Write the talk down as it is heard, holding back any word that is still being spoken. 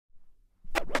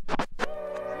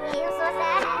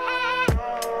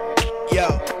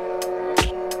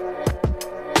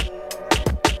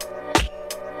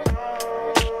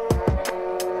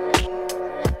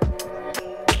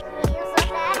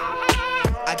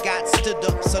got stood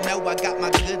up, so now I got my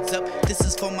goods up. This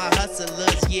is for my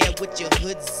hustlers, yeah, with your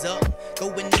hoods up.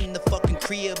 Going in the fucking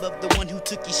crib of the one who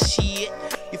took your shit.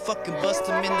 You fucking bust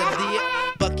him in the lip.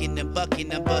 Bucking and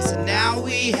bustin'. Now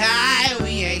we high,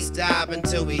 we ain't stopping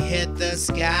till we hit the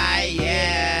sky,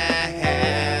 yeah.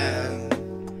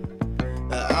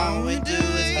 All we do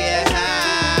is get high,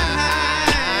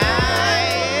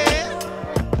 yeah.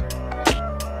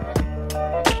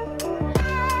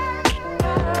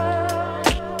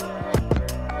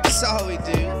 That's all we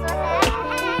do.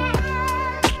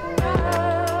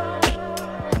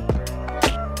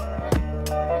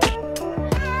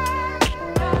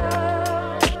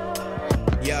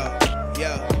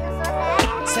 Yo,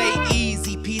 say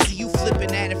easy peasy, you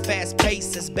flipping at a fast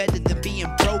pace. That's better than being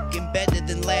broken, better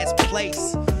than last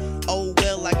place. Oh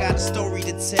well, I got a story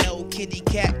to tell. Kitty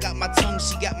cat got my tongue,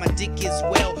 she got my dick as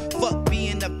well. Fuck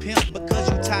being a pimp because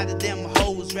you tired of them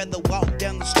hoes. Rather walk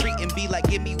down the street and be like,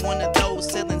 give me one of those.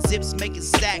 Selling zips, making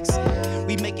stacks,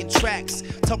 we making tracks.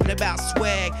 Talking about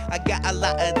swag, I got a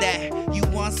lot of that. You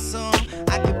want some?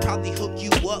 I could probably hook you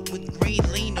up with green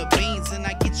lean or beans, and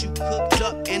I get you cooked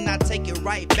up and I take it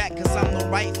right back, cause I'm the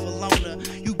rightful owner.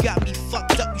 You got me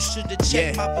fucked up, you should've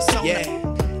checked my persona.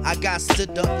 Yeah. I got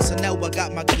stood up, so now I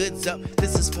got my goods up.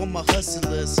 This is for my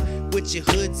hustlers, with your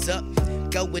hoods up.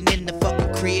 Going in the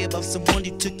fucking crib of someone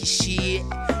who took your shit.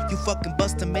 You fucking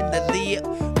bust them in the lip.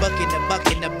 Bucking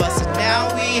and bustin'.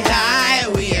 Now we high,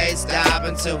 we ain't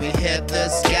stopping till we hit the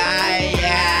sky,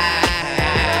 yeah.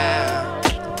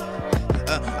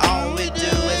 All we do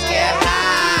is get high,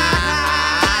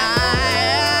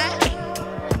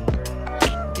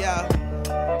 yeah.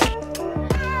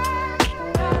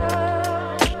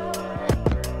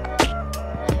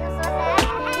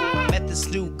 This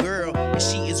new girl, and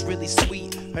she is really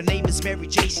sweet. Her name is Mary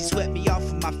J, she swept me off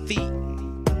of my feet.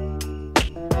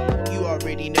 You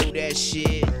already know that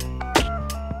shit.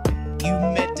 You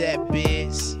met that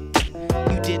bitch.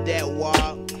 You did that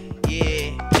walk.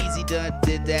 Yeah, Peazy done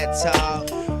did that talk.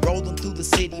 Rolling through the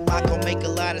city, Michael make a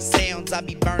lot of sounds. I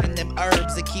be burning them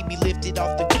herbs that keep me lifted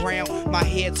off the ground. My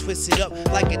head twisted up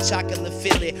like a chocolate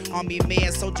fillet. Army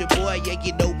man, soldier boy, yeah,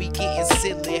 you know we getting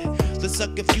silly. There's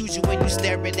some confusion when you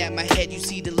staring at my head. You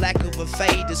see the lack of a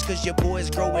fade, it's cause your boy's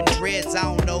growing dreads. I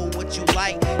don't know what you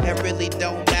like, that really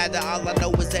don't matter. All I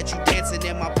know is that you dancing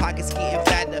and my pockets getting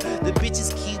fatter. The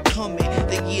bitches keep coming,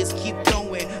 the years keep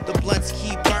going, the blunts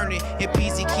keep burning, and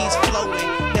Peazy keeps flowing.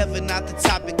 Never not the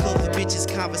topic of the bitches'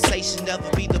 conversation. Never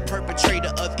be the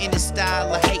perpetrator of any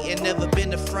style of hate, and never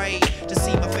been afraid to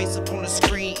see my face up on the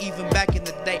screen. Even back in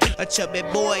the day, a chubby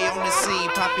boy on the scene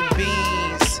popping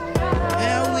beans.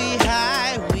 And we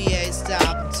high, we ain't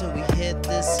stopping till we hit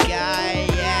the sky,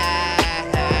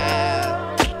 yeah.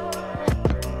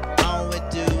 All we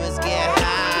do is get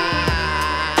high.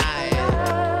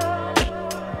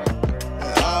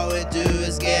 All we do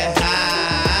is get high.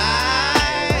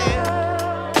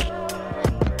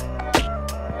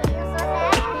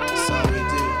 That's all we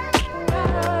do.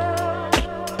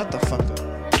 Shut the fuck up.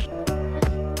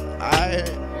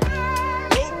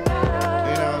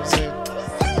 You know what I'm saying?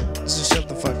 Just shut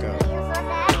the fuck up.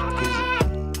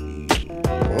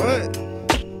 What?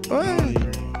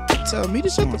 Tell me to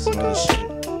shut the fuck up?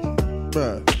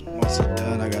 Bruh. Once I'm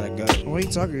done, I gotta go. Why you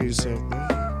talking to yourself, bro?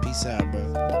 Peace out, bro.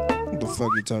 What the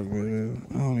fuck you talking about, man?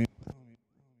 I don't even